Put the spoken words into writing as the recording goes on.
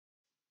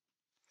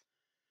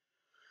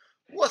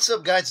What's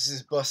up, guys? This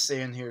is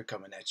Saiyan here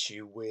coming at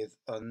you with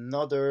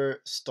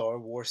another Star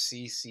Wars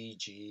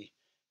CCG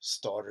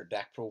starter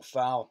deck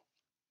profile.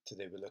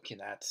 Today we're looking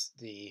at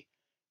the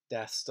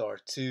Death Star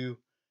 2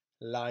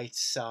 light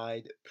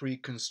side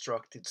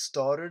pre-constructed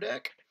starter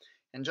deck.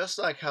 And just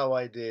like how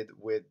I did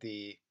with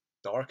the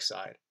dark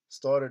side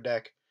starter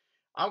deck,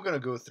 I'm going to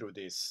go through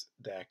this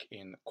deck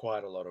in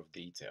quite a lot of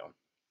detail.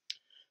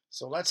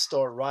 So let's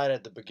start right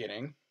at the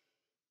beginning.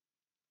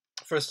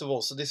 First of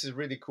all, so this is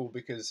really cool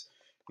because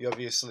you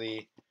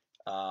obviously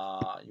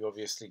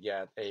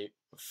get a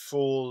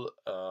full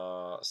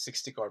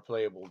 60 card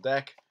playable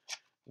deck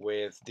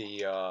with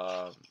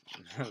the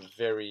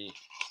very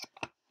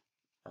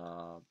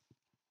uh,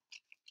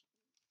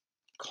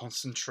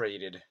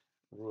 concentrated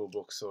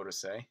rulebook, so to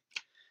say.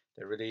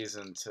 There really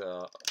isn't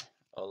a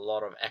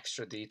lot of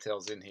extra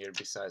details in here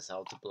besides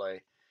how to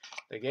play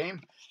the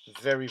game.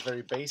 Very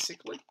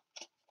basically.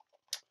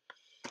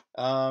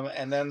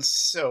 And then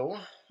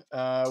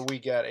we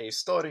get a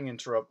starting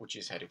interrupt, which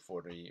is heading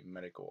for the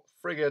medical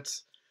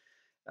frigate.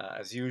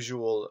 As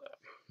usual,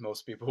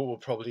 most people will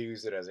probably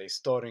use it as a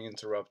starting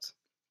interrupt,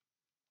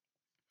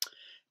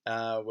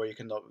 where you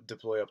can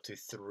deploy up to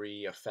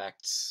 3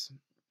 effects,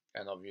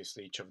 and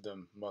obviously each of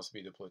them must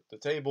be deployed to the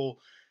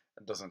table.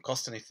 It doesn't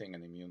cost anything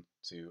and immune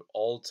to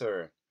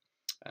alter.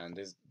 And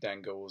this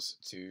then goes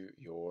to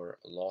your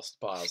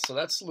lost pile. So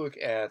let's look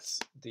at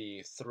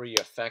the 3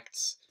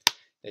 effects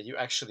that you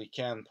actually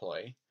can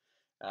play.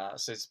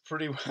 So it's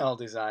pretty well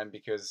designed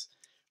because,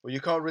 well,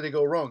 you can't really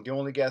go wrong. You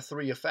only get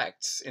 3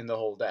 effects in the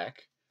whole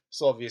deck.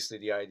 So obviously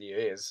the idea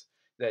is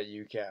that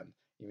you can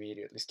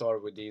immediately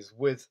start with these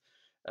with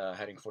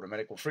heading for the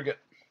medical frigate.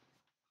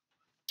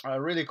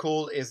 Really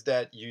cool is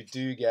that you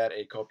do get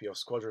a copy of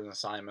Squadron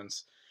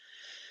Assignments.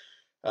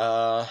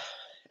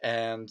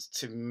 And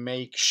to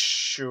make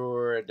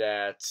sure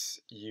that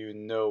you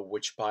know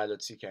which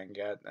pilots you can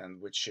get and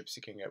which ships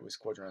you can get with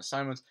Squadron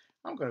Assignments,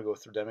 I'm going to go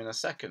through them in a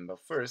second. But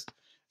first,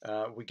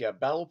 we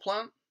get Battle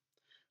Plan.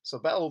 So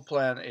Battle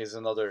Plan is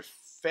another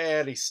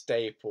fairly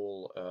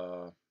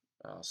staple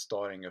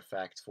starting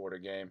effect for the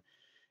game.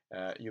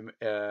 You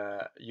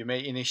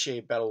may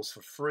initiate battles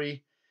for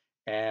free,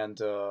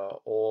 and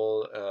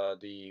all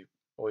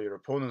your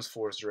opponent's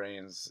force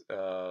drains,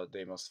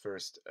 they must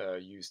first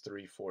use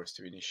 3 force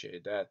to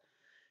initiate that.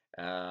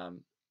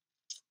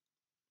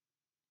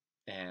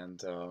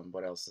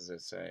 What else does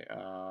it say?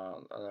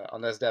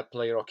 Unless that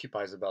player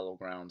occupies a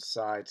battleground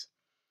site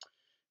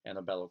and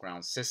a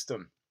battleground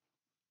system.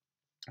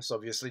 So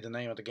obviously the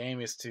name of the game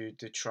is to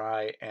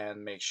try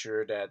and make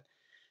sure that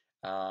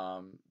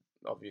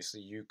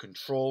obviously you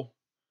control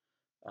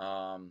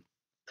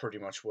pretty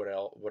much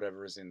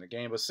whatever is in the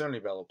game, but certainly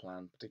Battle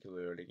Plan,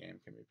 particularly early game,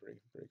 can be pretty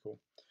cool.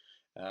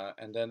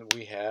 And then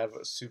we have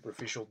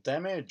Superficial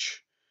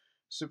Damage.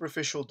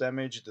 Superficial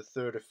Damage, the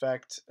third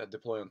effect,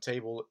 deploy on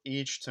table.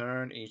 Each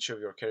turn, each of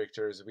your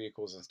characters,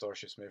 vehicles, and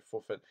starships may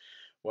forfeit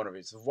one of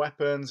its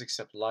weapons,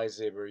 except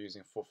Lightsaber,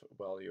 using forfeit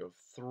value of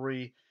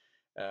 3.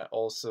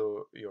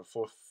 Also, your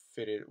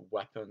forfeited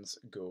weapons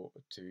go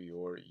to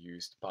your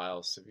used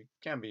pile, so it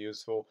can be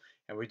useful.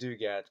 And we do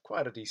get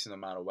quite a decent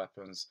amount of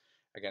weapons,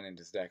 again, in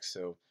this deck,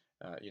 so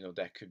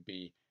that could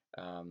be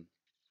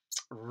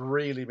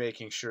really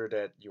making sure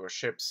that your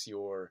ships,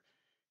 your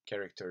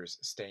characters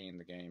stay in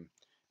the game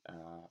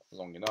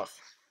long enough.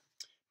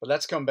 But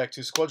let's come back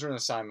to Squadron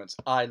Assignments.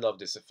 I love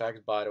this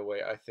effect, by the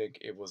way. I think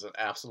it was an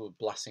absolute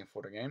blessing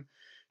for the game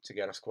to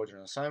get a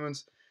Squadron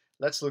Assignments.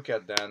 Let's look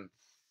at then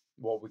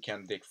what we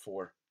can dig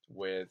for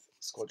with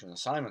Squadron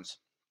Assignments.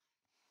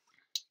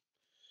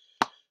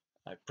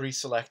 I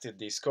pre-selected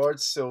these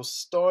cards. So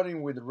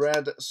starting with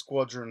Red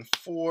Squadron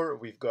 4,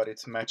 we've got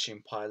its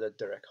matching pilot,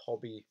 Derek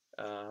Hobby.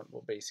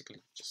 Well,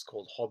 basically just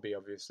called Hobby,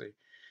 obviously.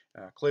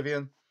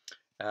 Clivian.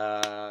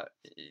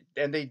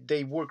 And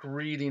they work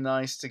really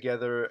nice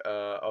together.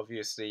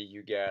 Obviously,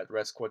 you get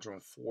Red Squadron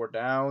 4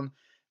 down,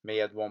 may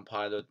add 1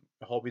 pilot.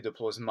 Hobby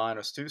deploys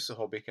 -2, so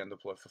Hobby can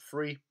deploy for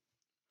free.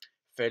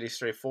 Fairly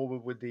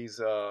straightforward with these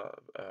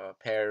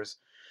pairs.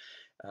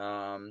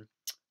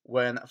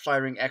 When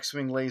firing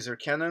X-Wing laser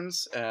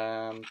cannons,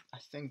 I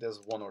think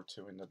there's 1 or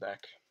 2 in the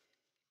deck.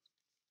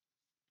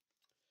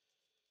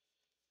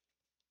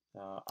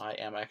 I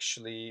am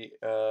actually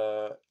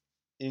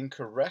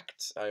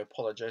incorrect. I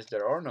apologize,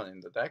 there are none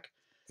in the deck.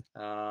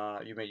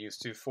 You may use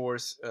 2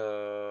 force,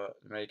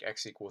 make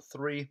X equal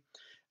 3.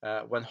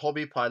 When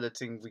hobby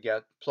piloting, we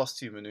get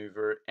 +2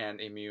 maneuver and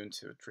immune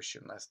to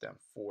attrition less than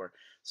 4.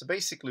 So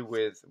basically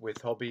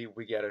with hobby,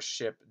 we get a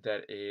ship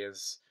that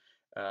is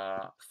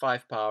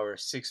 5 power,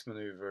 6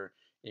 maneuver,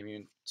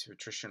 immune to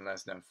attrition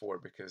less than 4,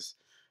 because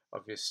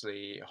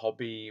obviously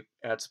hobby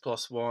adds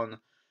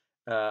 +1,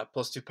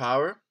 +2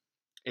 power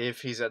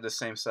if he's at the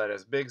same side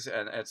as Biggs,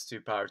 and adds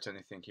 2 power to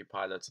anything he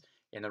pilots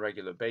in a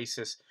regular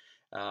basis.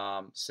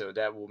 So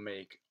that will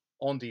make,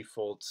 on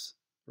default,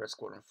 Red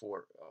Squadron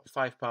 4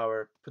 5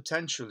 power,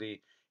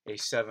 potentially a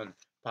 7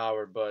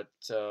 power, but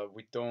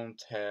we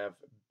don't have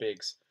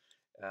Biggs,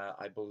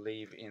 I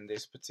believe, in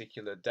this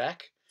particular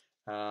deck.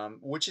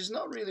 which is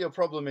not really a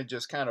problem. It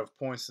just kind of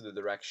points to the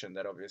direction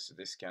that obviously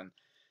this can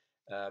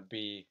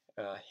be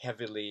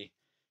heavily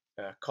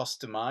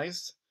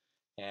customized.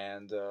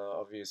 And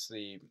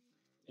obviously,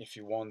 if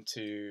you want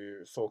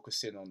to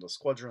focus in on the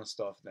squadron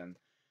stuff, then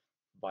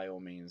by all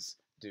means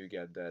do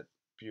get that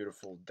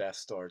beautiful Death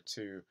Star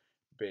 2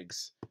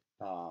 Bigs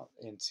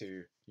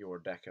into your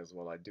deck as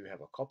well. I do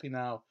have a copy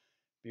now.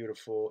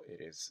 Beautiful.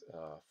 It is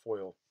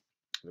foil.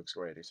 Looks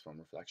great. It's from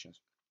Reflections.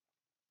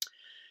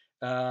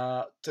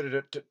 And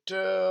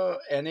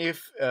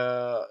if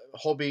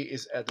Hobby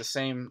is at the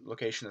same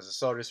location as the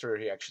Star Destroyer,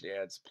 he actually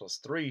adds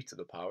 +3 to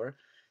the power.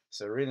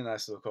 So really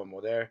nice little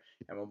combo there.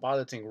 And when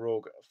piloting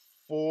Rogue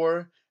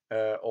 4,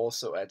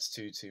 also adds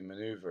 2 to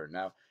maneuver.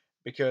 Now,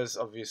 because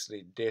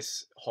obviously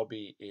this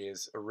Hobby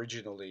is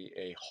originally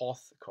a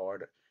Hoth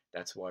card,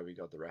 that's why we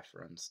got the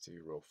reference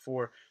to Rogue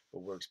 4, but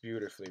works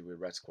beautifully with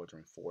Red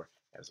Squadron 4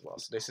 as well.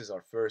 So this is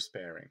our first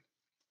pairing.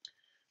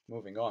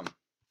 Moving on.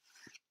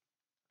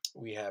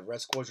 We have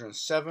Red Squadron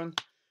 7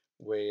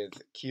 with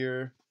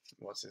Kier,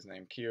 what's his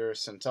name? Kier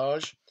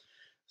Santage.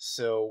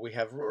 So we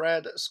have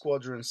Red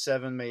Squadron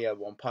 7 may add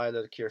 1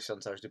 pilot. Kier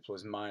Santage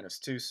deploys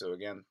 -2, so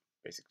again,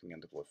 basically can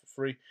deploy for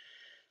free.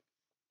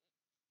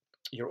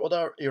 Your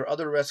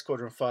other Red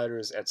Squadron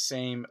fighters at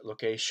same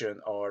location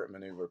are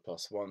maneuver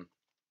 +1.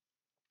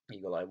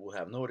 Eagle Eye will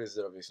have noticed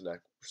that obviously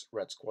that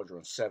Red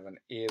Squadron 7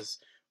 is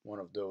one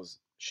of those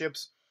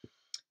ships.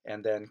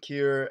 And then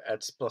Kier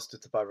adds +2 to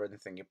the power of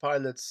anything he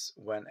pilots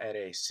when at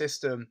a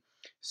system,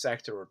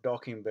 sector, or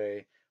docking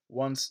bay.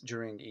 Once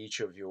during each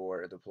of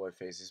your deploy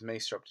phases, may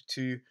subtract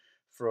 2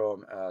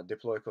 from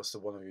deploy cost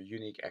of one of your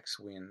unique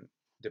X-Wing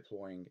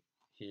deploying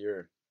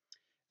here.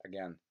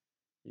 Again,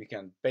 you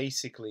can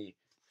basically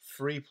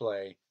free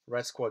play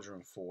Red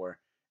Squadron 4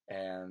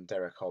 and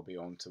Derek Hobby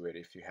onto it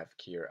if you have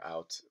Kier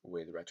out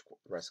with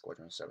Red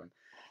Squadron 7.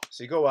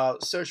 So you go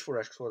out, search for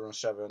Red Squadron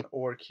 7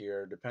 or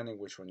Kier, depending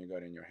which one you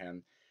got in your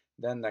hand.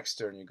 Then next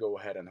turn you go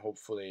ahead and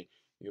hopefully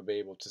you'll be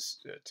able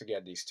to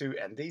get these 2,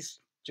 and these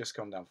just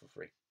come down for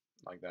free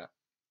like that,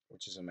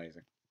 which is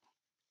amazing.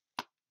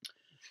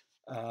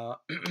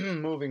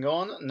 Moving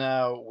on,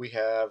 now we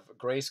have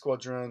Grey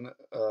Squadron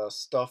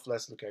stuff.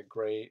 Let's look at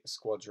Grey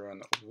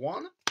Squadron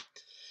 1.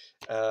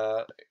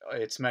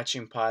 Its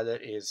matching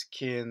pilot is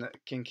Kin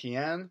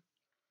Kian.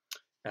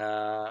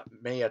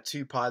 May add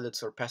 2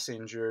 pilots or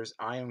passengers.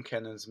 Ion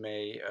cannons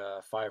may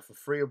fire for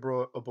free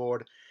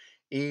aboard.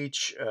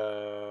 Each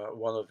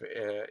one of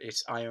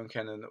its ion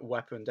cannon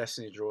weapon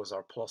destiny draws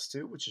are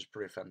 +2, which is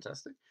pretty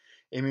fantastic.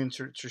 Immune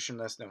to attrition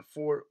less than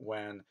 4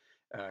 when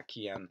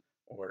Kian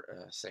or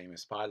same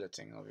as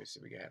piloting.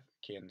 Obviously, we have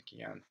Kian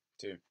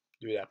to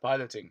do that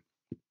piloting.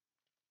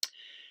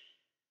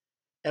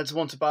 Adds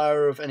 1 to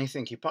power of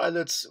anything he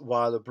pilots.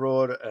 While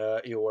abroad,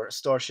 your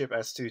starship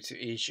adds 2 to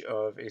each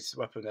of its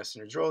weapon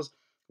destiny draws.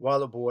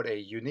 While aboard a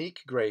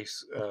unique Grey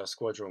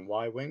Squadron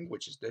Y-Wing,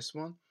 which is this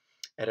one,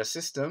 at a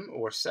system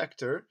or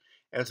sector,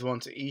 adds 1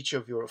 to each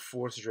of your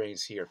force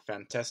drains here.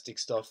 Fantastic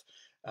stuff.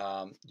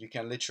 You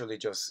can literally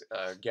just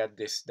get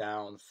this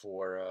down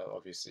for,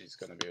 obviously it's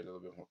going to be a little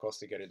bit more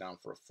costly, get it down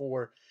for a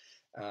 4,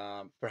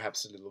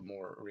 perhaps a little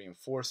more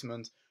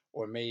reinforcement,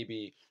 or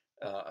maybe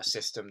a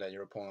system that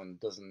your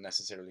opponent doesn't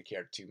necessarily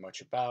care too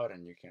much about,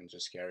 and you can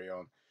just carry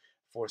on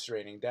force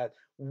draining that,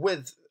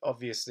 with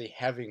obviously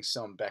having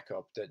some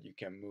backup that you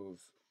can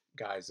move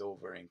guys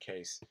over in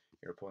case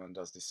your opponent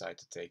does decide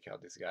to take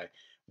out this guy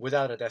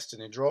without a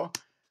destiny draw.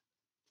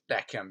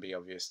 That can be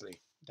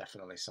obviously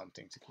definitely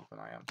something to keep an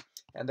eye on.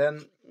 And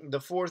then the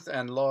fourth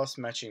and last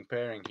matching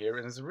pairing here,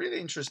 and it's really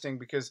interesting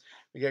because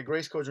we got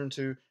Grey Squadron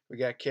 2, we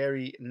got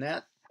Carrie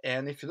Nat,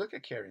 and if you look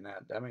at Carrie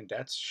Nat, I mean,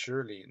 that's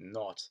surely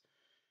not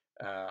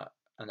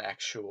an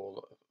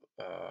actual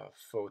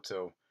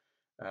photo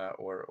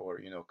or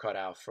you know, cut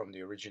out from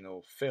the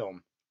original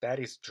film. That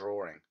is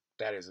drawing.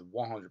 That is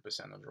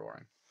 100% a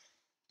drawing.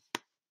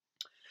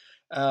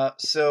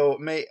 So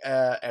may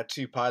add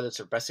 2 pilots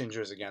or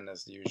passengers. Again,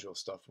 that's the usual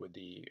stuff with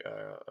the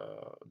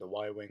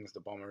Y-Wings, the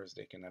bombers.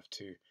 They can have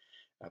 2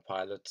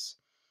 pilots.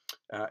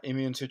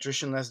 Immune to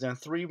attrition less than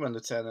 3 when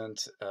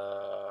Lieutenant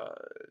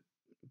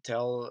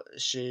Tel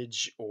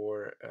Shij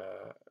or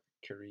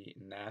Kari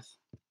Nath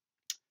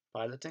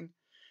piloting.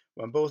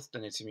 When both,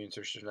 then it's immune to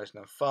attrition less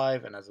than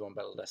 5 and has 1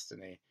 battle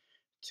destiny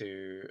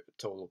to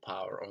total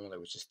power only,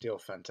 which is still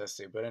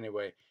fantastic. But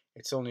anyway,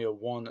 it's only a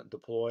 1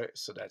 deploy,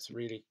 so that's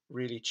really,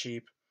 really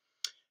cheap.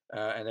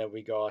 And then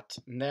we got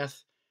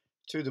Neth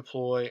to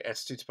deploy,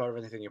 adds 2 to power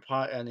of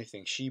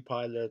anything she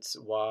pilots,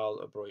 while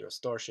aboard your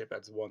starship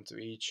adds 1 to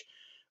each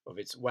of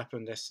its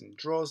weapon destiny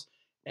draws,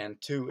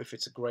 and 2 if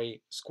it's a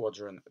Grey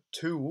Squadron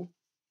 2,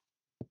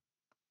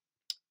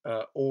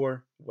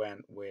 or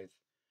when with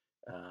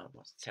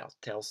what's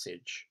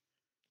Telsij.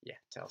 Yeah,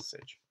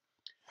 Telsij.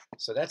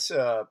 So that's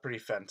pretty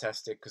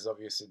fantastic, because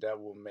obviously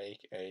that will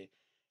make a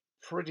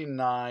pretty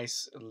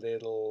nice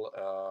little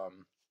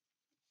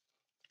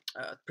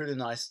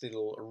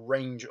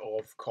range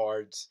of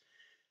cards,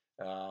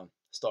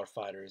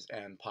 starfighters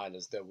and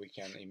pilots that we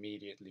can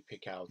immediately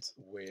pick out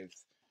with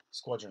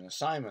squadron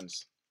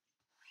assignments.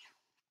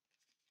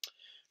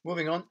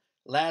 Moving on,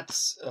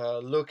 let's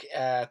look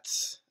at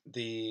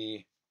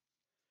the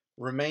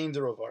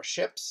remainder of our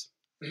ships.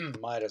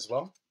 Might as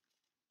well.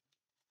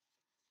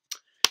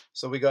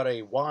 So we got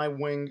a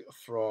Y-wing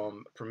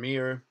from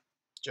Premier,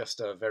 just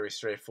a very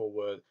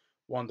straightforward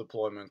 1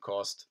 deployment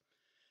cost.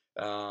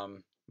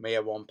 May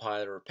have 1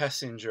 pilot or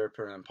passenger.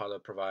 Permanent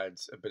pilot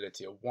provides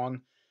ability of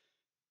 1.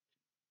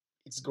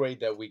 It's great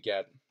that we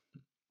get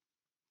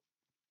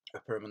a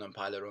permanent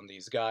pilot on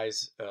these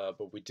guys,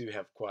 but we do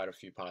have quite a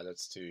few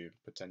pilots to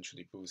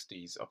potentially boost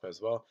these up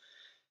as well.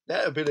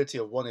 That ability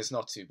of 1 is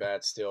not too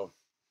bad still,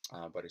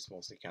 but it's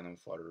mostly cannon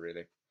fodder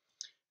really.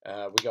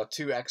 We got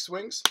 2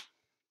 X-Wings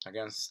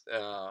against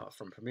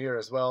from Premier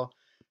as well.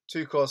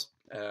 2 cost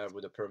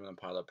with a permanent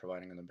pilot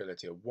providing an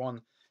ability of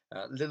 1.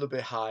 A little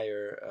bit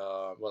higher,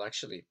 well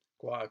actually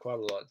quite a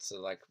lot.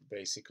 So like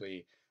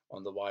basically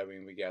on the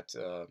Y-Wing we get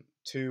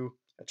 2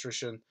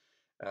 attrition,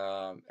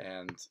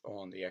 and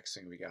on the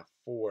X-Wing we got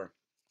 4.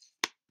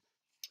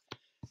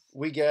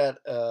 We get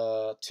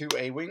 2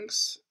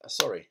 A-Wings,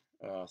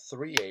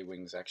 3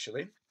 A-Wings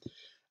actually.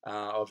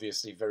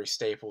 Obviously very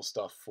staple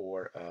stuff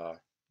for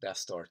Death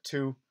Star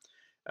 2.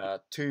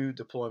 2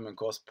 deployment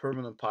cost,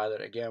 permanent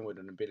pilot, again with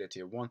an ability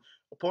of 1.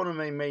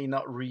 Opponent may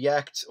not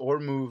react or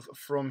move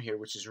from here,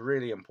 which is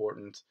really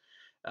important.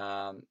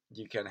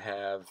 You can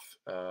have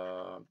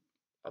a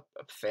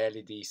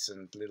fairly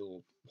decent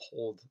little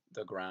hold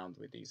the ground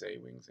with these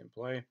A-Wings in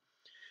play.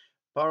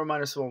 Power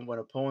 -1 when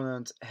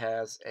opponent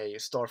has a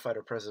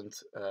starfighter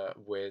present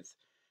with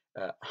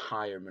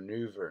higher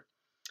maneuver.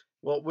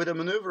 Well, with a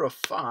maneuver of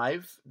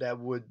 5, that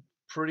would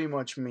pretty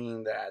much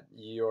mean that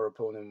your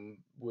opponent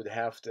would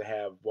have to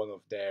have one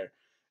of their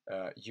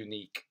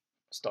unique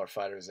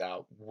starfighters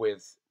out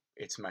with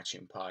its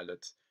matching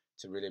pilot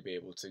to really be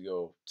able to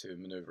go to a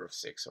maneuver of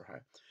 6 or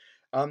higher.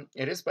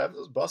 It is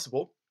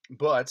possible,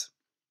 but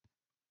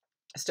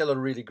still a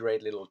really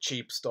great little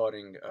cheap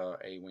starting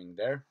A-Wing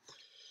there.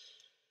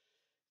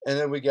 And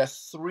then we get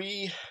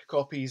 3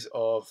 copies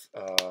of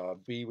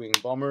B-Wing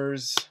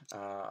bombers,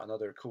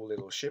 another cool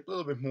little ship, a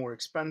little bit more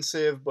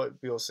expensive,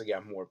 but we also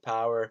get more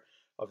power.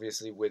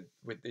 Obviously, with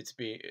it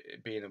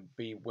being a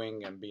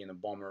B-Wing and being a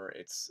bomber,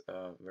 it's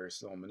a very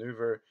slow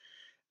maneuver.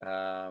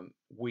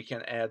 We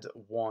can add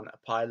 1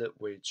 pilot,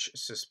 which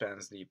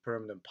suspends the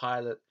permanent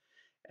pilot.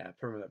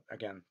 Permanent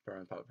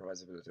pilot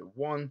provides ability of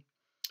 1,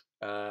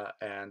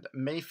 and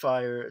may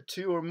fire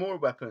 2 or more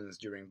weapons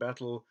during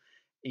battle.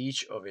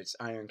 Each of its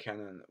ion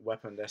cannon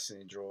weapon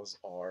destiny draws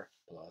are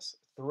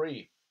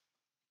 +3.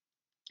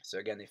 So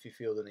again, if you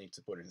feel the need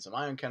to put in some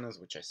ion cannons,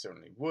 which I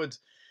certainly would,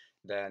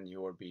 then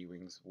your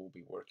B-Wings will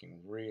be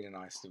working really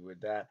nicely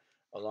with that,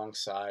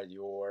 alongside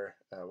your,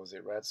 was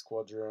it Red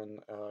Squadron?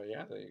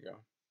 Yeah, there you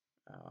go.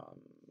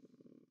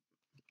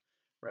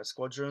 Red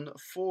Squadron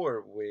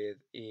 4 with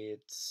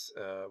its,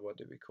 what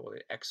do we call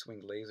it?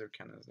 X-Wing laser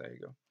cannons, there you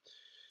go.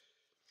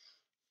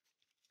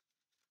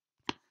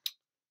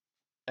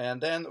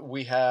 And then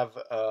we have,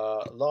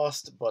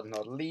 last but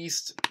not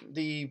least,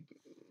 the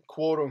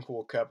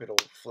quote-unquote capital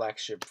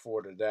flagship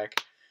for the deck.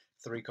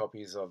 3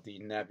 copies of the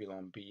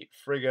Nebulon B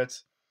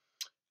frigate.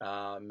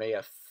 May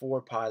have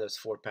 4 pilots,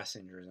 4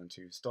 passengers, and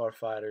 2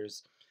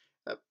 starfighters.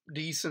 A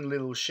decent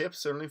little ship,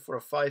 certainly for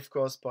a 5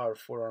 cost, power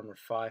 4, armor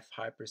 5,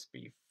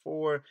 hyperspeed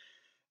 4.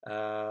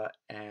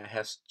 And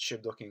has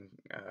ship docking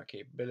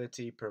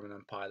capability.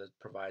 Permanent pilot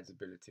provides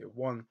ability of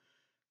 1.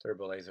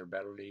 Turbo laser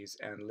batteries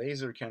and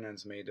laser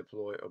cannons may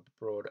deploy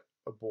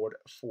aboard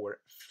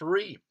for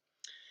free.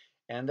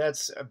 And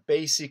that's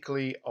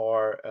basically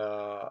our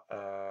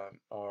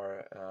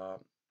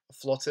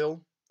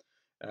flotille.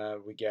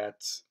 We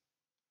get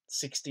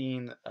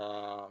 16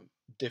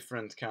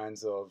 different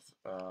kinds of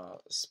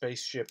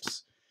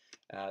spaceships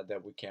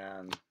that we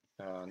can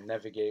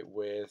navigate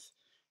with,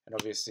 and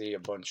obviously a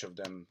bunch of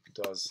them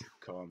does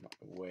come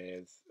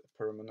with a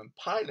permanent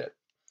pilot,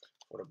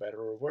 for the better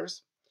or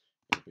worse.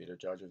 You'll be the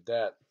judge of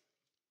that.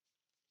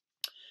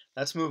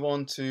 Let's move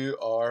on to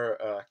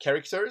our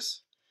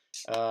characters.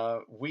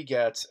 We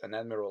get an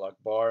Admiral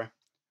Akbar,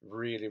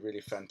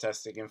 really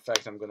fantastic. In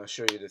fact, I'm going to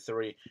show you the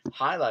 3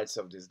 highlights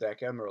of this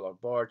deck: Admiral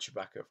Akbar,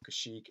 Chewbacca of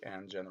Kashyyyk,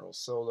 and General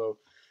Solo,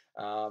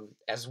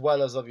 as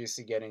well as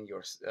obviously getting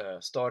your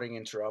starting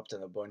interrupt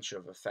and a bunch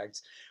of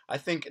effects. I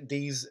think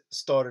these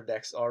starter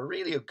decks are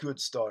really a good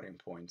starting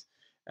point,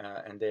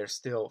 and they're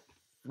still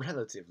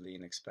relatively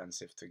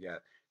inexpensive to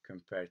get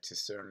compared to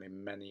certainly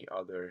many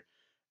other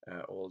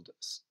old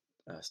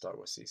Star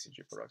Wars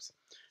CCG products.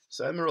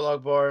 So Admiral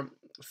Akbar,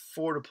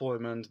 4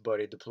 deployment, but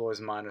it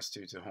deploys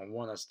 -2 to home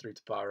 1. That's 3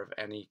 to power of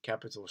any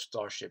capital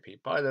starship he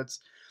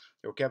pilots.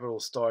 Your capital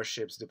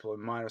starships deploy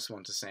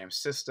 -1 to same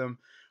system.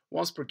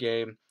 Once per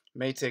game,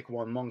 may take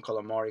 1 Mon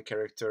Calamari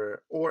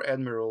character or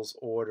Admiral's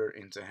Order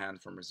into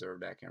hand from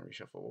reserve deck and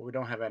reshuffle. Well, we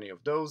don't have any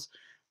of those,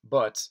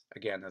 but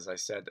again, as I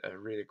said, a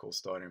really cool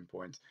starting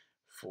point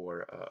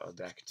for a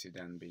deck to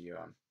then be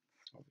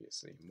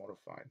obviously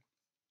modified.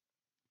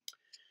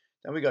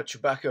 Then we got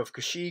Chewbacca of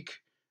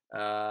Kashyyyk,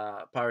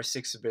 power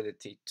 6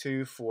 ability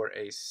 2 for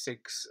a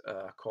 6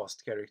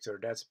 cost character.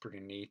 That's pretty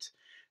neat.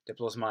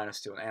 deploys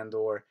 -2 on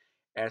Endor,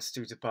 adds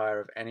 2 to power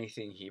of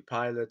anything he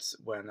pilots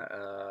when,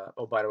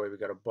 oh, by the way, we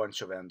got a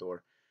bunch of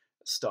Endor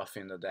stuff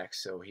in the deck,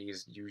 so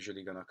he's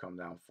usually gonna come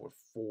down for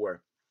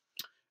 4.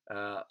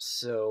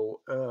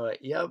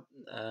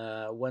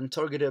 When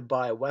targeted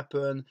by a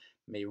weapon,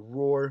 may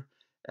roar,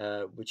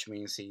 which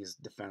means his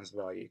defense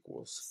value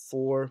equals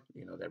 4.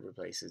 You know, that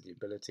replaces the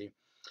ability.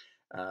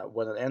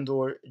 When an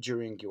Endor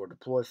during your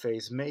deploy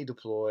phase may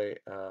deploy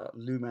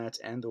Lumat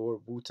and or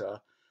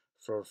Wuta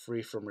for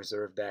free from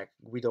reserve deck.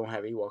 We don't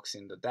have Ewoks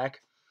in the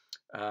deck,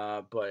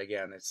 but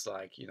again, it's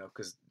like, you know,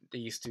 because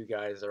these two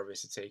guys are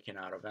obviously taken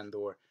out of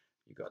Endor.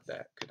 You got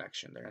that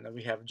connection there. And then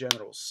we have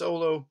General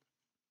Solo.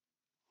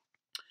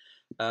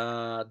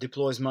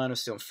 Deploys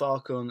 -2 on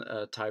Falcon,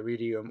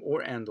 Tyridium,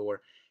 or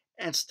Endor.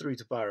 Adds 3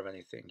 to power of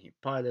anything he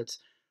pilots.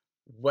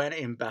 When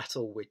in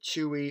battle with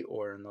Chewie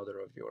or another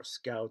of your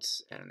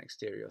scouts at an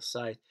exterior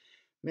site,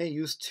 may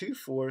use 2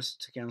 force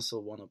to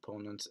cancel one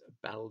opponent's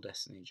battle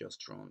destiny just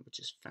drawn, which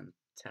is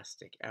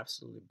fantastic,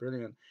 absolutely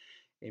brilliant.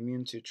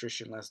 Immune to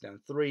attrition less than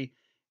 3,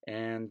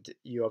 and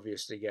you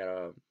obviously get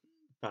a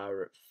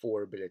power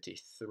 4 ability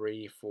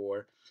 3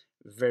 for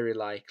very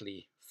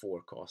likely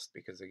 4 cost,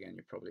 because again,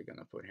 you're probably going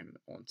to put him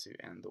onto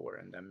Endor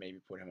and then maybe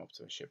put him up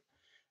to a ship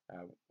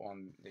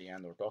on the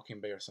Endor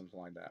docking bay or something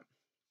like that.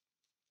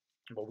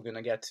 But we're going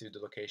to get to the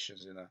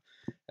locations in a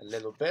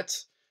little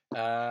bit.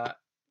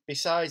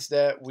 Besides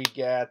that, we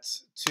get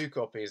 2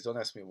 copies. Don't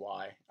ask me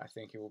why. I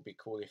think it would be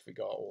cool if we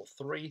got all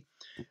 3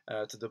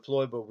 to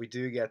deploy, but we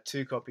do get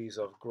 2 copies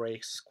of Grey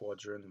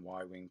Squadron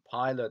Y-Wing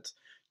Pilot.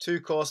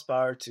 2 cost,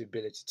 power to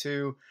ability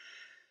 2.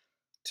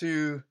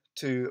 2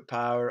 to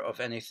power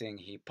of anything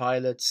he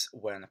pilots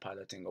when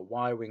piloting a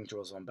Y-Wing,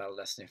 draws on battle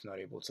destiny if not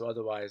able to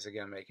otherwise,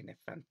 again making it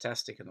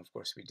fantastic. And of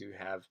course we do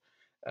have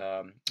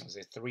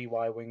 3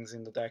 Y-Wings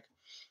in the deck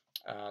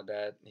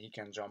that he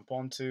can jump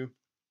onto.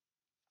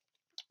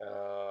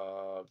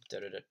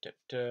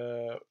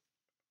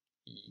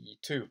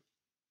 2.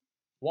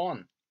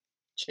 1.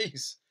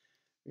 Jeez,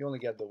 we only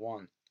get the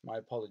 1. My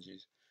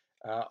apologies.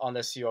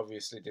 Unless you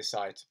obviously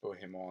decide to put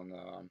him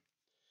on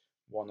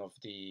one of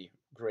the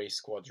Grey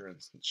Squadron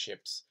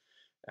ships.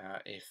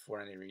 If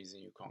for any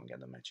reason you can't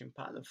get a matching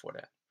pilot for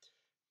that.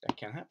 That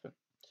can happen.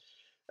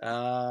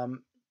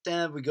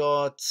 Then we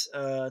got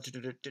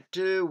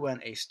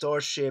when a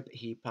starship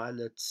he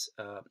pilots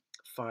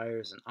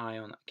fires an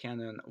ion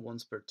cannon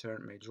once per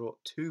turn, may draw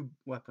 2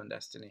 weapon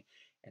destiny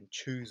and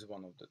choose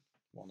one of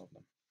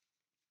them.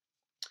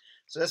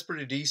 So that's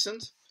pretty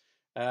decent.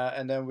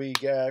 And then we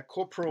get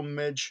Corporal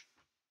Midge.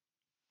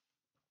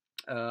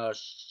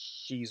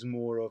 She's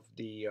more of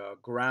the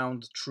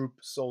ground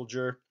troop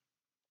soldier,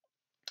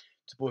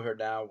 to put her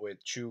down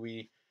with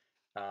Chewie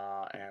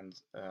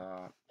and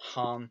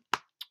Han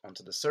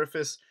onto the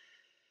surface.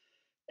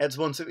 Adds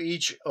 1 to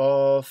each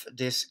of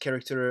this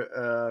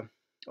character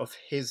of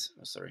his.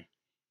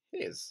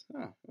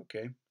 Oh,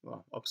 okay.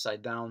 Well,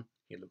 upside down.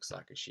 He looks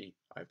like a she.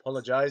 I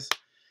apologize.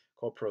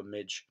 Corporal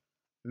Midge,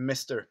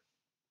 Mister.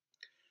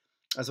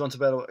 As 1 to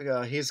battle,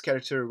 his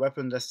character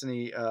weapon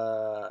destiny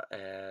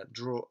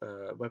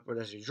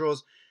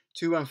draws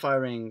 2 when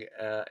firing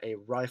a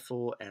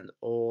rifle, and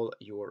all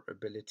your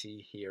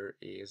ability here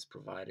is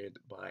provided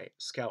by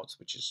scouts,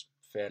 which is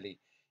fairly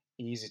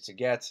easy to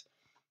get.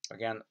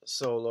 Again,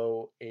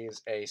 Solo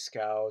is a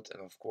scout,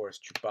 and of course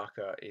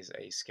Chewbacca is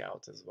a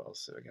scout as well.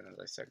 So again, as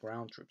I said,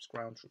 ground troops.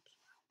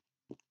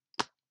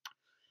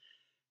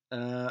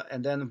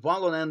 And then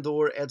while on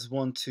Endor, adds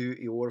 1 to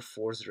your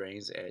force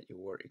drains at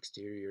your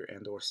exterior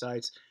Endor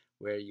sites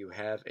where you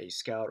have a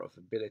scout of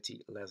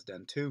ability less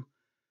than 2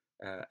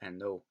 and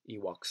no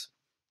Ewoks.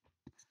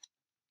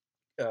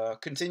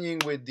 Continuing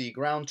with the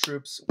ground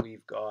troops,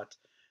 we've got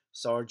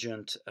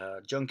Sergeant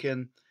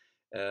Junkin.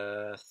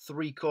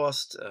 3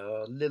 cost,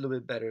 a little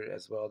bit better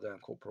as well than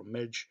Corporal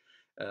Midge.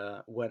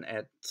 When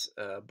at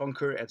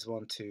bunker, adds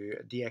 1 to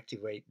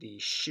deactivate the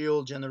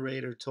shield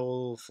generator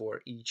total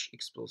for each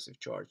explosive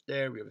charge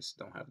there. We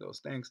obviously don't have those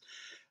things.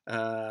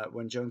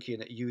 When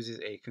Junkin uses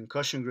a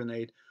concussion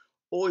grenade,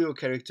 all your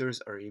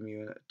characters are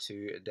immune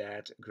to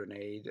that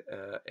grenade,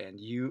 and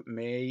you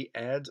may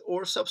add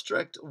or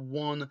subtract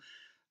 1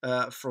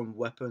 from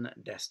weapon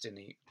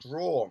destiny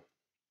draw.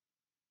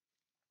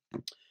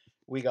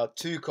 We got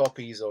 2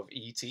 copies of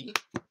ET,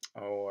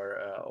 or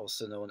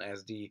also known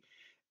as the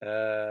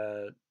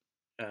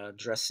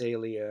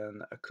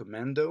Drassalian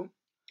Commando.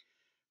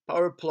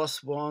 Power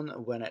 +1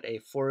 when at a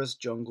forest,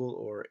 jungle,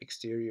 or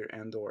exterior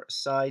Endor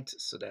site,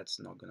 so that's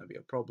not going to be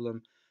a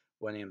problem.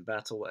 When in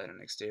battle at an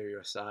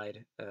exterior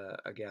site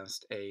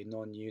against a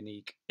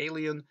non-unique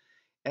alien,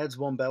 adds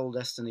 1 battle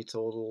destiny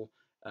total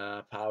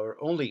power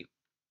only.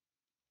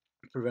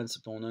 Prevents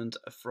opponent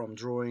from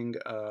drawing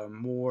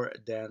more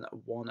than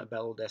 1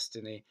 battle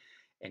destiny,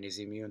 and is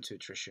immune to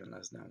attrition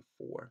less than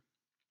 4.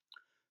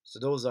 So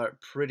those are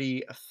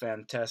pretty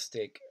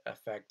fantastic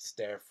effects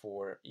there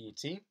for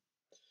ET.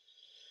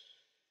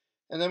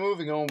 And then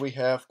moving on, we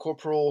have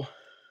Corporal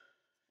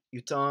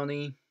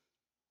Yutani.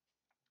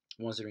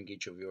 Once during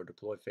each of your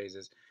deploy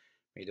phases,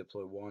 May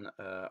deploy one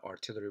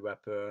artillery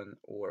weapon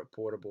or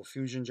portable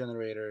fusion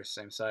generator,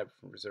 same side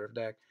from reserve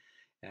deck.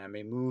 And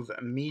may move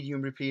a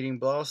medium repeating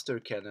blaster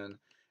cannon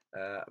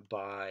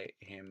by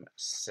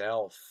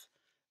himself.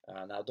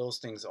 Now those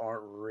things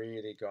aren't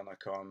really gonna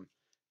come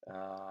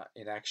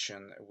in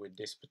action with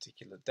this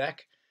particular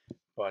deck,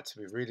 but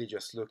we're really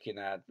just looking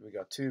at, we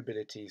got two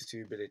abilities,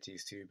 two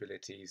abilities, two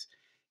abilities.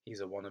 He's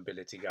a one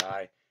ability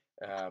guy,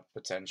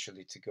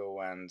 potentially to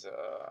go and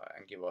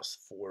give us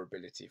four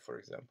ability, for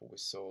example, with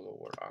Solo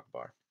or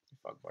Akbar, if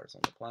Akbar is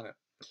on the planet.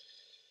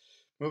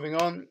 Moving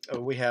on,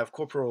 we have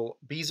Corporal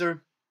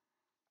Beezer.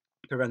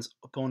 Prevents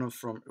opponent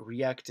from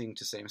reacting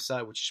to same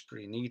side, which is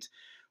pretty neat.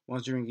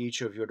 Once during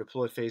each of your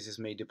deploy phases,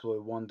 may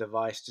deploy one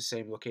device to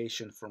same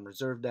location from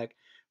reserve deck.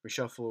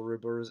 Reshuffle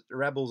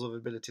rebels of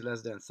ability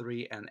less than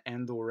 3, and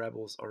Endor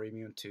rebels are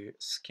immune to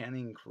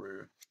scanning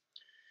crew.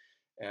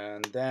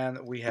 And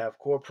then we have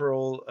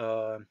Corporal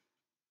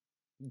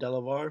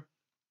Delavar,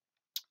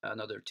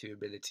 another 2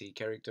 ability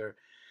character.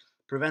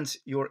 Prevents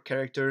your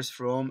characters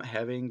from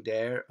having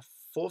their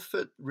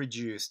forfeit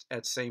reduced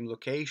at same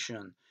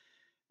location.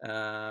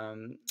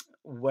 Um,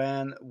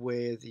 when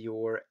with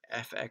your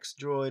FX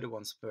droid,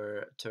 once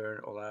per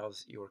turn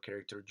allows your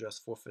character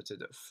just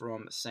forfeited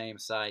from same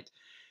site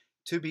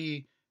to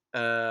be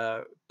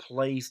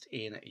placed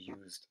in a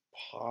used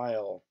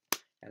pile.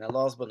 And then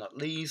last but not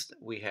least,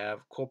 we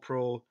have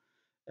Corporal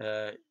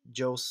uh,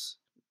 Jose,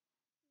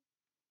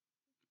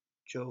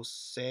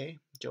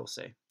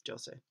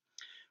 Jose.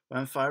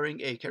 When firing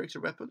a character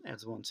weapon,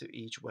 adds 1 to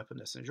each weapon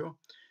destiny draw.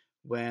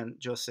 When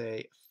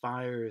Jose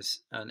fires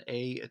an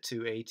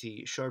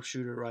A280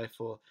 sharpshooter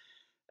rifle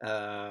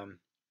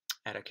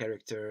at a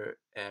character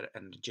at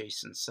an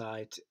adjacent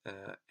site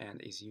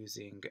and is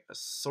using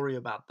sorry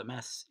about the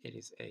mess, it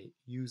is a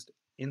used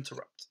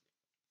interrupt.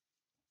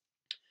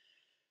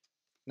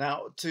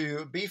 Now,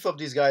 to beef up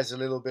these guys a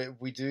little bit,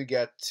 we do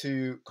get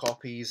 2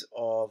 copies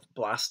of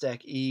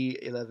Blastech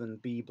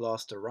E11B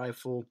Blaster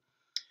Rifle.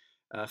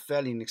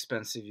 Fairly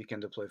inexpensive, you can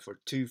deploy for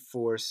 2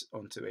 force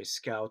onto a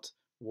scout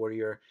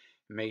warrior.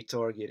 May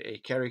target a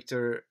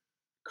character,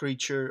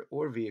 creature,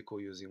 or vehicle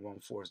using 1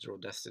 force, draw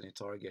destiny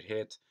target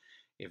hit.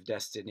 If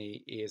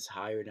destiny is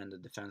higher than the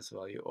defense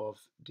value of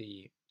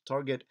the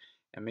target,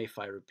 and may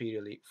fire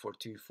repeatedly for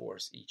 2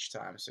 force each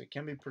time. So it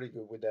can be pretty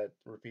good with that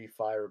repeat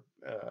fire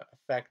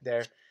effect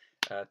there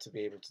to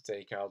be able to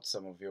take out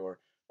some of your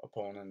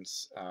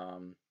opponent's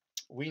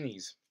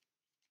weenies.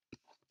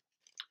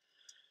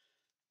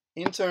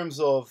 In terms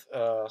of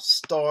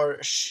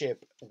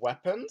starship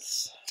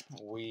weapons,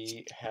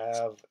 we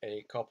have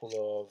a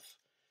couple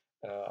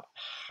of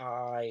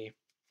high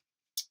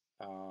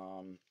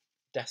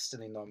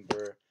destiny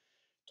number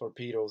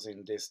torpedoes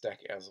in this deck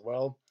as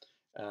well.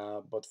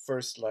 But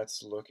first,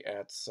 let's look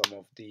at some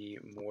of the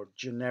more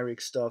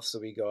generic stuff. So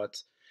we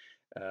got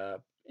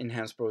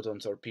enhanced proton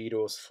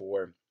torpedoes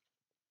for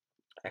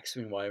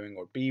X-wing, Y-wing,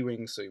 or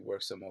B-wing. So it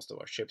works on most of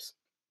our ships,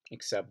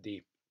 except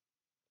the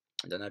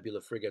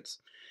Nebula frigates.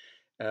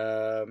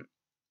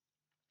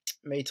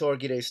 May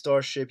target a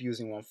starship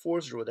using 1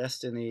 force, draw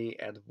destiny,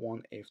 add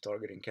 1 if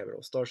targeting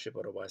capital starship,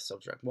 otherwise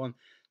subtract 1.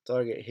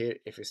 Target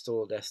hit if its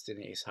total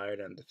destiny is higher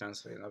than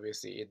defense value. And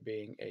obviously, it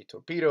being a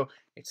torpedo,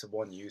 it's a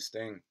one-use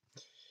thing.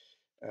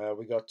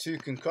 We got 2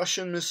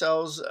 concussion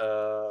missiles.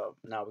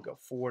 Now we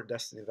got 4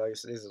 destiny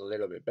values, so this is a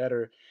little bit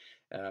better.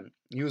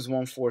 Use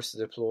 1 force to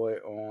deploy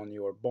on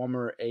your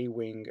bomber,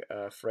 A-wing,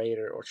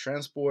 freighter, or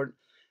transport.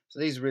 So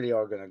these really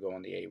are going to go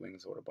on the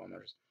A-wings or the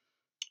bombers.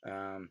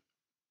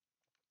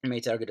 May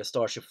target a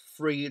starship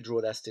free, draw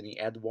destiny,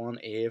 add 1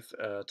 if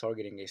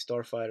targeting a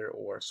starfighter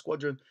or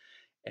squadron,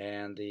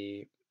 and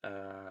the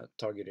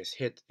target is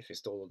hit if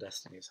his total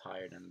destiny is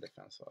higher than the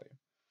defense value.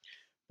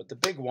 But the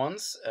big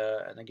ones,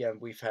 and again,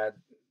 we've had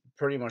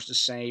pretty much the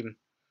same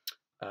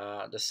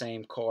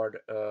card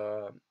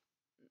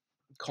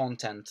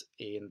content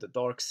in the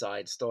dark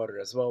side starter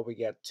as well. We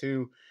get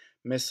 2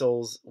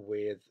 missiles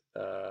with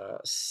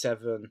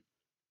 7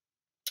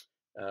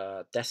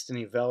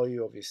 destiny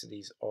value. Obviously,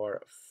 these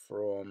are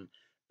from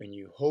A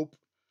New Hope.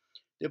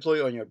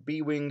 Deploy on your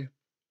B-wing,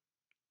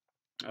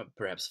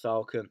 perhaps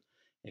Falcon,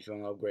 if you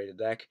want to upgrade the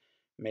deck.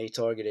 May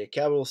target a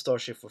capital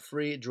starship for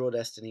free. Draw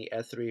destiny,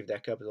 add 3 if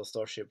that capital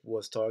starship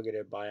was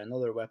targeted by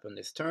another weapon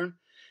this turn.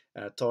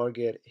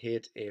 Target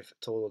hit if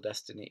total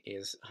destiny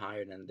is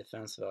higher than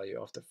defense value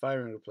after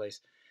firing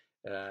replace.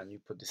 And you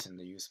put this in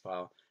the use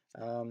pile.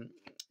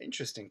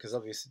 Interesting, because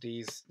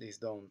obviously these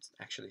don't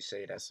actually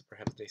say that, so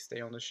perhaps they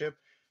stay on the ship.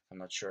 I'm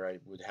not sure. I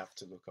would have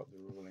to look up the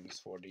rulings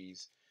for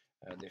these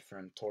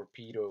different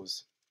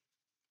torpedoes.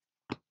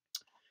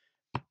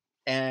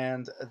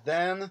 And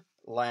then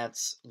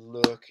let's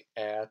look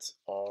at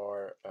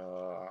our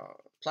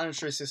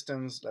planetary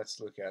systems. Let's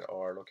look at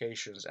our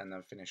locations and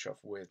then finish off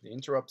with the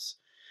interrupts.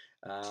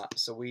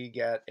 So we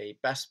get a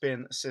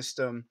Bespin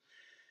system.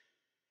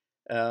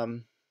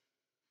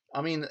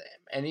 I mean,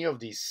 any of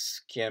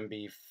these can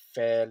be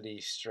fairly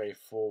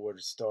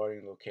straightforward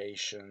starting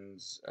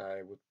locations.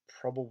 I would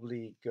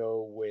probably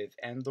go with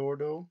Endor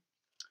though.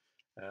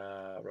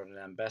 rather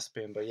than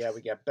Bespin. But yeah,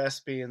 we got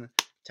Bespin,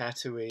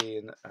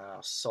 Tatooine,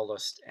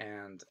 Sullust,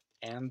 and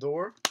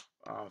Andor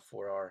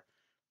for our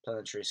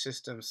planetary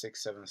system,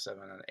 6, 7,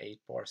 7, and 8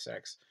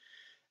 parsecs.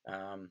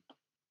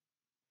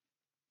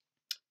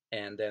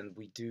 And then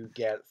we do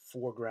get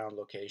 4 ground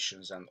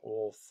locations, and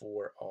all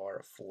 4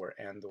 are for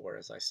Andor,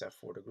 as I said,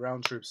 for the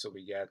ground troops. So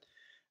we get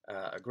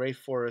a Grey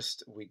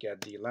Forest, we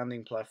get the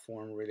landing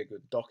platform, really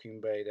good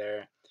docking bay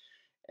there,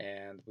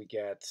 and we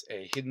get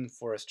a hidden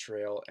forest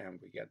trail, and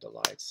we get the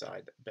light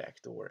side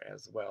back door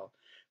as well.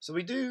 So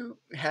we do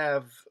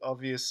have,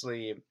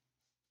 obviously,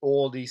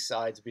 all these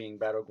sites being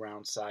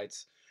battleground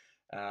sites,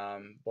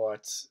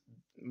 but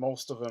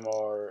most of them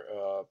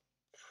are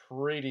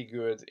pretty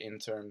good in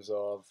terms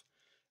of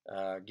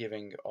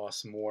giving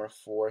us more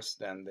force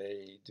than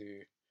they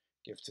do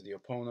give to the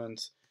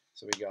opponent.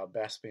 So we got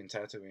Bespin,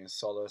 Tatooine, and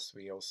Solace.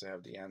 We also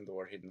have the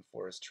Andor Hidden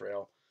Forest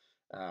Trail,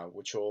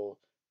 which all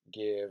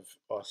give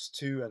us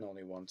 2 and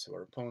only 1 to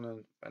our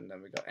opponent. And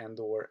then we got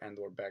Andor,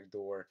 Andor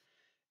Backdoor,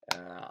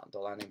 the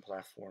landing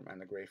platform,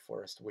 and the Grey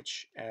Forest,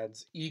 which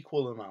adds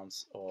equal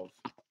amounts of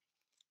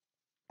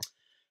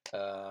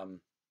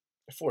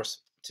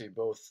force to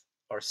both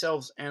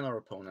ourselves and our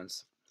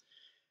opponents.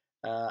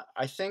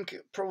 I think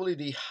probably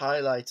the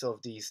highlight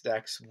of these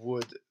cards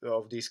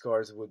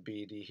would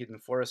be the Hidden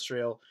Forest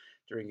Trail.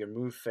 During your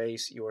move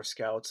phase, your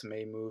scouts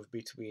may move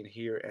between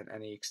here and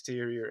any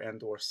exterior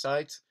and/or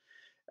site.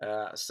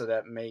 So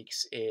that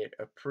makes it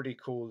a pretty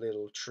cool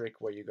little trick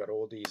where you got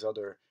all these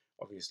other,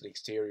 obviously,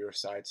 exterior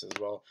sites as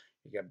well.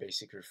 You got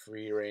basically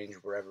free range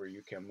wherever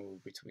you can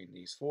move between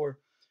these 4.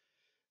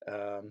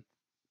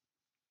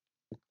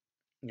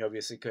 You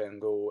obviously can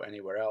go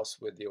anywhere else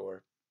with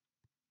your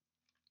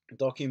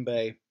docking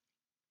bay.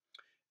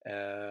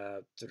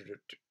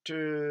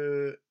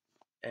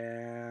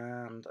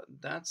 And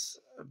that's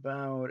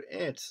about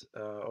it.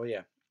 Oh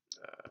yeah,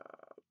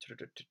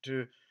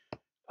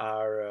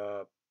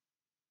 our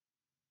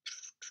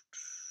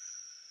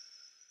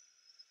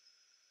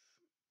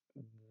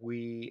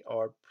we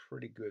are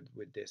pretty good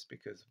with this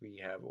because we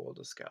have all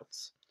the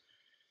scouts.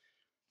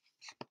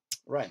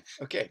 Right.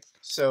 Okay.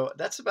 So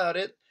that's about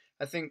it.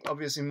 I think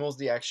obviously most of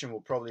the action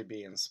will probably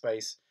be in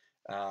space.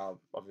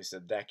 Obviously,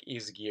 the deck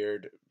is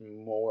geared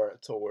more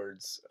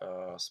towards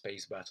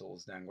space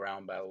battles than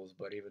ground battles,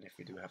 but even if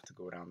we do have to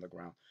go down the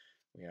ground,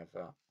 we have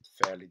a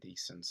fairly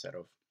decent set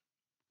of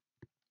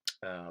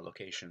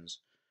locations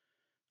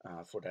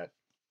for that.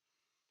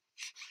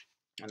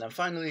 And then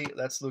finally,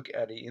 let's look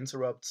at the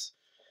interrupts.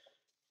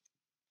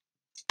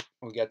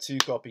 We get 2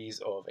 copies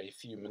of a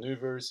few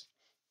maneuvers.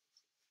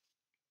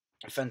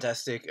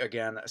 Fantastic,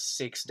 again,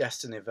 6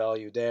 destiny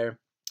value there.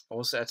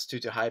 Also adds 2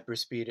 to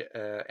hyperspeed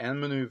and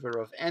maneuver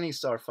of any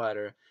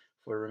starfighter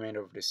for the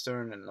remainder of this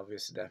turn, and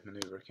obviously that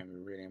maneuver can be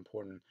really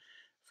important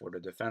for the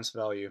defense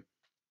value.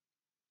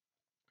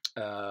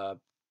 The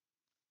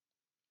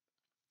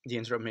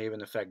interrupt may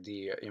even affect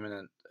the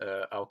imminent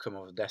outcome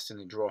of a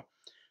destiny draw,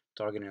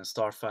 targeting a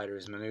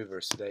starfighter's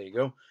maneuver. So there you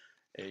go.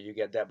 You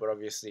get that, but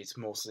obviously it's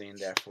mostly in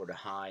there for the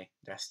high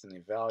destiny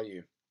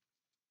value.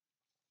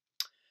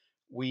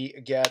 We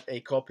get a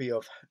copy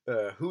of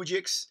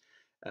Hujix.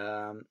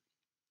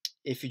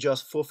 If you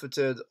just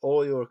forfeited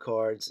all your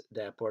cards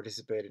that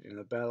participated in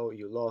a battle,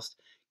 you lost,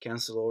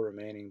 cancel all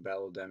remaining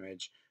battle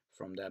damage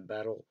from that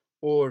battle,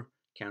 or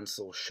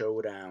cancel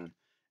Showdown.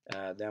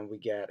 Then we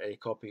get a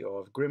copy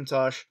of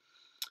Grimtosh.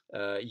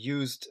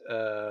 Used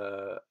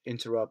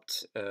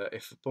interrupt.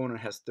 If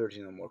opponent has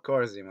 13 or more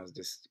cards, they must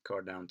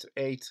discard down to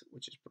 8,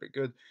 which is pretty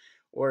good.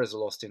 Or as a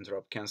lost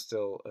interrupt,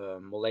 cancel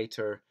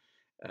Molator,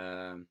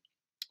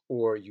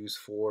 or use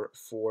 4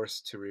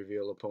 force to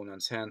reveal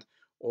opponent's hand.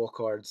 All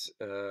cards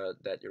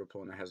that your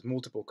opponent has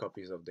multiple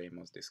copies of, they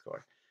must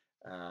discard.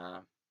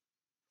 Are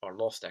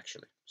lost,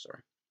 actually.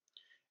 Sorry.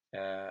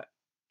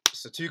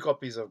 So 2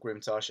 copies of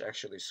Grimtosh,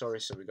 actually. Sorry,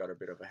 so we got a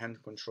bit of a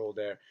hand control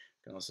there.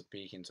 Can also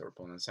peek into our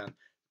opponent's hand.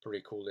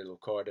 Pretty cool little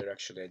card there,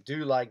 actually. I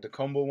do like the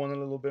combo one a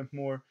little bit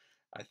more.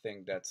 I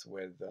think that's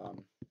with...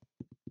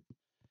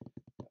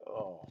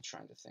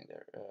 trying to think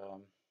there.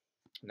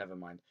 Never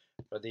mind.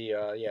 But the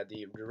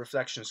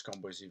Reflections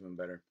combo is even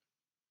better.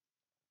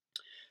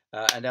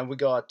 And then we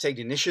got Take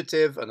the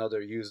Initiative,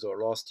 another used or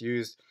lost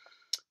used.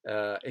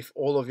 If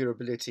all of your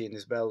ability in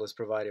this battle is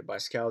provided by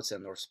scouts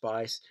and or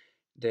spies,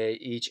 they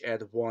each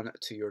add 1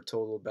 to your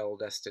total battle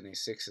destiny.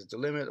 6 is the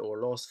limit,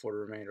 or lost for the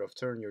remainder of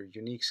turn. Your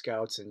unique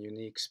scouts and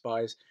unique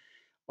spies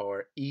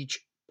are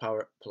each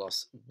power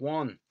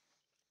 +1.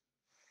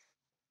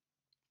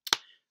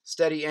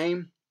 Steady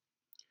Aim.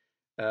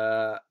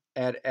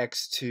 Add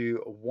X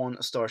to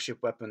 1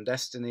 starship weapon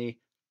destiny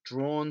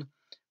drawn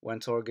when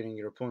targeting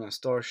your opponent's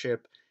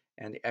starship,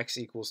 and the X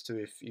equals 2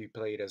 if you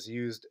play it as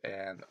used,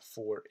 and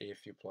 4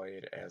 if you play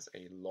it as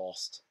a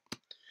lost.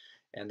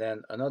 And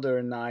then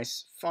another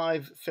nice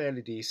 5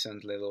 fairly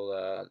decent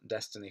little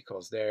destiny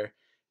cost there.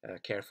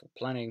 Careful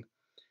Planning.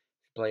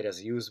 Play it as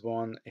a used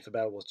one. If a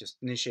battle was just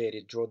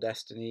initiated, draw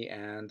destiny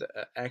and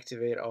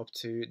activate up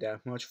to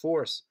that much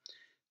force.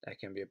 That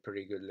can be a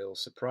pretty good little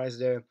surprise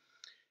there.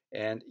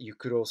 And you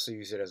could also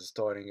use it as a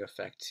starting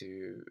effect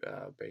to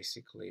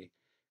basically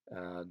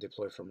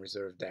deploy from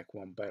reserve deck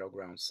one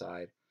battleground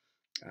side.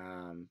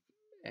 Um,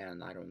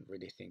 and I don't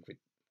really think we're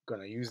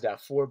gonna use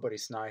that for, but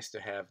it's nice to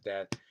have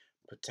that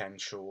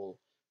potential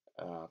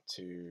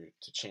to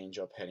change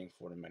up heading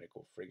for the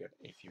medical frigate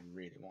if you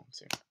really want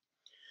to.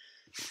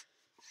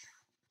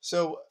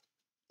 So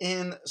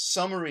in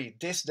summary,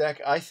 this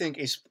deck I think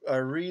is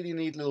a really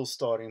neat little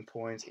starting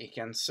point. It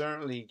can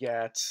certainly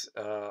get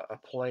a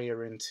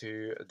player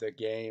into the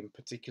game,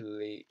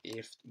 particularly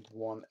if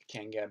one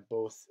can get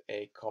both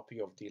a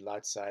copy of the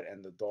light side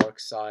and the dark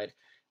side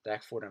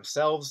deck for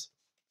themselves.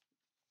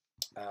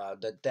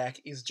 The deck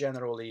is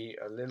generally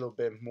a little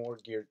bit more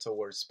geared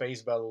towards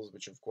space battles,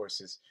 which of course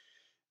is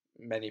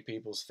many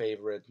people's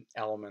favorite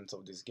element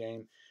of this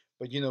game.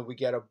 But you know, we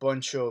get a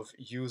bunch of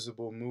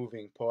usable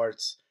moving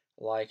parts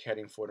like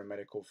heading for the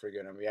medical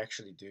frigate, and we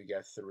actually do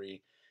get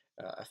 3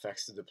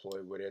 effects to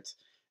deploy with it.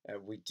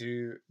 We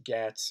do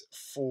get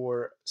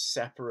 4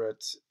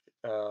 separate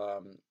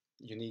um,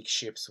 unique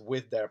ships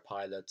with their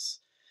pilots,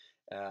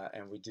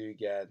 and we do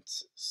get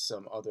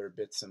some other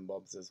bits and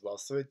bobs as well.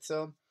 So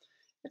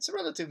it's a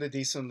relatively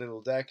decent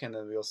little deck, and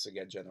then we also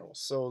get General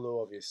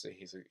Solo. Obviously,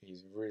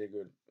 he's really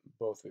good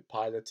both with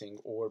piloting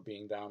or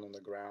being down on the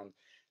ground.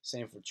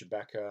 Same for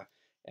Chewbacca,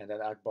 and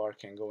then Akbar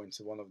can go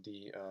into one of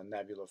the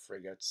Nebula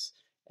frigates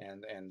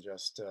and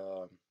just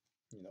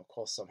you know,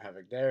 cause some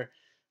havoc there,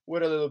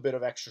 with a little bit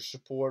of extra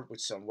support with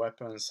some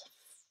weapons,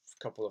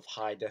 a couple of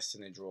high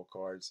destiny draw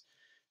cards.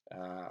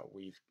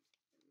 We've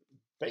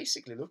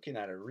basically looking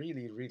at a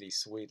really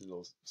sweet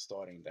little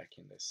starting deck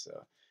in this.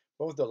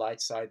 Both the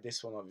light side,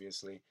 this one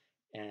obviously,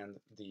 and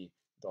the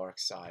dark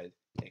side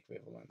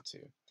equivalent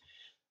too.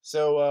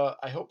 So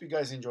I hope you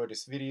guys enjoyed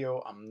this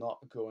video. I'm not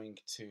going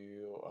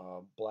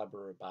to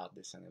blabber about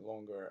this any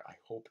longer. I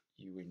hope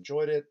you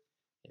enjoyed it.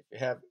 If you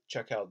have,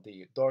 check out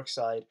the dark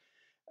side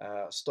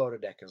starter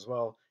deck as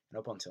well. And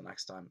up until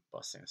next time,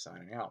 Busting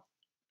signing out.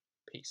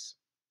 Peace.